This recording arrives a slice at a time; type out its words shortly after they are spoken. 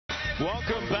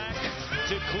Welcome back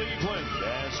to Cleveland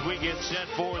as we get set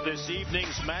for this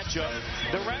evening's matchup.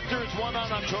 The Raptors won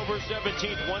on October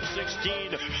 17th,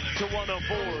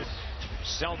 116-104.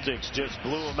 Celtics just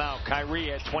blew them out. Kyrie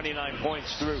had 29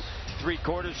 points through 3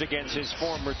 quarters against his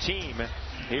former team.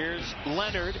 Here's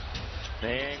Leonard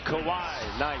and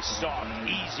Kawhi. Nice, soft,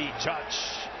 easy touch.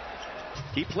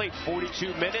 He played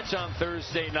 42 minutes on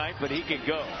Thursday night, but he could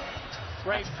go.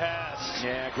 Great pass.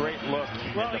 Yeah, great look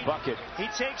in the bucket. He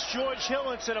takes George Hill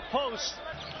into the post.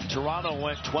 Toronto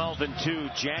went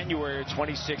 12-2 January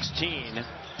 2016.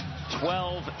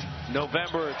 12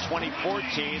 November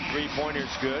 2014.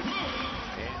 3-pointers good.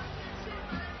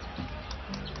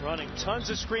 Running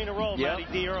tons of screen and roll. Yep.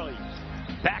 Matty D early.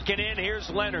 Backing in. Here's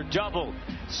Leonard. Double.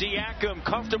 Siakam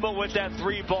comfortable with that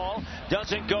 3 ball.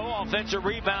 Doesn't go. Offensive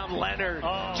rebound. Leonard.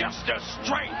 Just a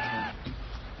straight.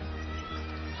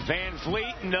 Van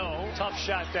Vliet, no. Tough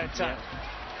shot that time.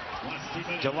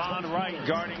 DeLon Wright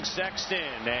guarding Sexton,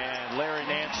 and Larry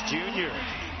Nance Jr.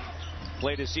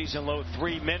 played a season low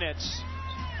 3 minutes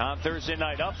on Thursday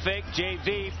night. Up fake,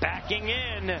 JV backing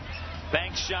in.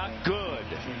 Bank shot, good.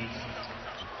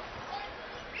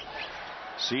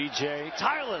 CJ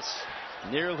tireless.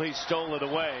 Nearly stole it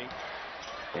away.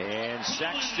 And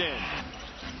Sexton.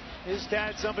 His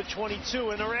dad's number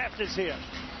 22 in the Raptors here.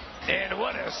 And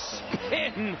what a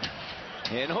spin.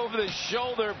 And over the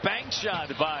shoulder bank shot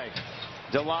by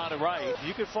DeLon Wright.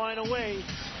 You can find a way.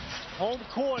 Home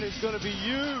court is going to be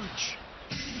huge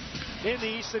in the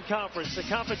Eastern Conference. The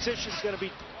competition is going to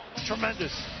be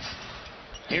tremendous.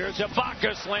 Here's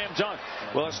Ibaka slam dunk.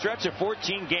 Well, a stretch of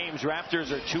 14 games,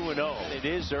 Raptors are 2-0. It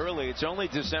is early. It's only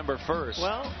December 1st.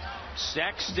 Well,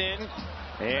 Sexton,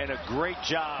 and a great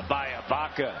job by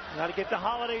Ibaka. Got to get the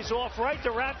holidays off right. The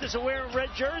Raptors are wearing red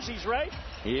jerseys, right?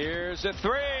 Here's a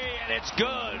 3, and it's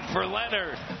good for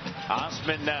Leonard.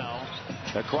 Osman now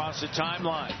across the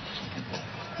timeline.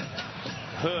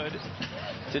 Hood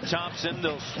to Thompson.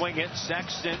 They'll swing it.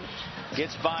 Sexton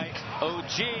gets by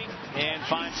OG and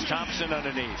finds Thompson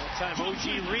underneath. That time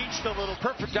OG reached a little.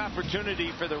 Perfect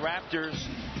opportunity for the Raptors.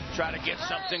 Try to get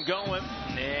something going.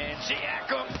 And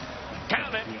Siakam,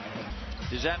 count it.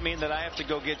 Does that mean that I have to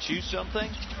go get you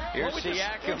something? Here's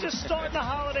Siakam. We're just starting the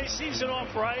holiday season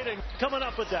off right and coming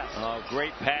up with that. Oh,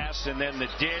 great pass, and then the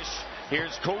dish.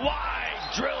 Here's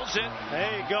Kawhi, drills it.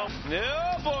 There you go.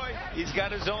 Oh, boy. He's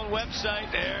got his own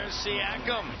website. There's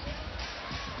Siakam.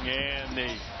 And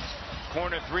the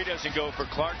corner 3 doesn't go for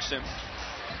Clarkson.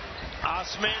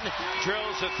 Osman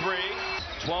drills a 3.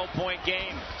 12-point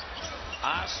game.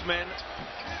 Osman.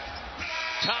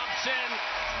 Thompson.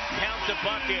 Count the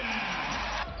bucket.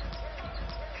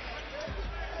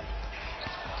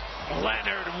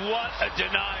 Leonard, what a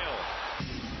denial.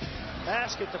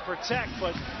 Basket to protect,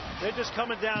 but they're just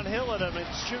coming downhill at him and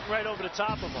shooting right over the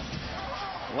top of him.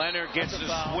 Leonard gets the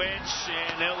switch,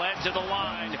 and he'll head to the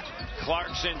line.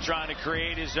 Clarkson trying to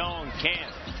create his own.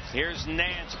 Can't. Here's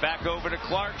Nance back over to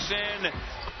Clarkson.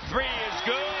 3 is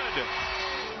good.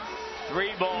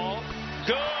 3 ball.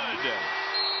 Good.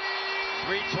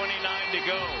 3:29 to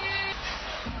go.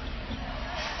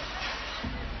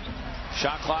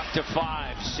 Shot clock to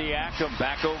 5. Siakam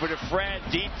back over to Fred.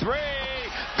 Deep 3.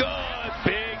 Good.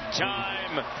 Big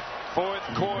time.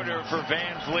 4th quarter for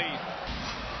Van Vliet.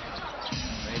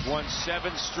 They've won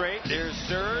 7 straight. There's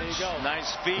Serge. There you go.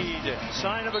 Nice feed.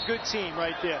 Sign of a good team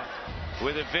right there.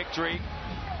 With a victory,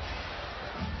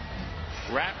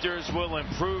 Raptors will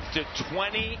improve to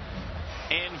 20-4.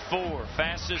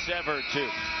 Fastest ever to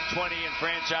 20 in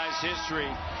franchise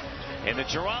history. And the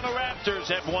Toronto Raptors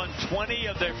have won 20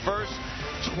 of their first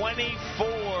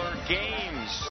 24 games.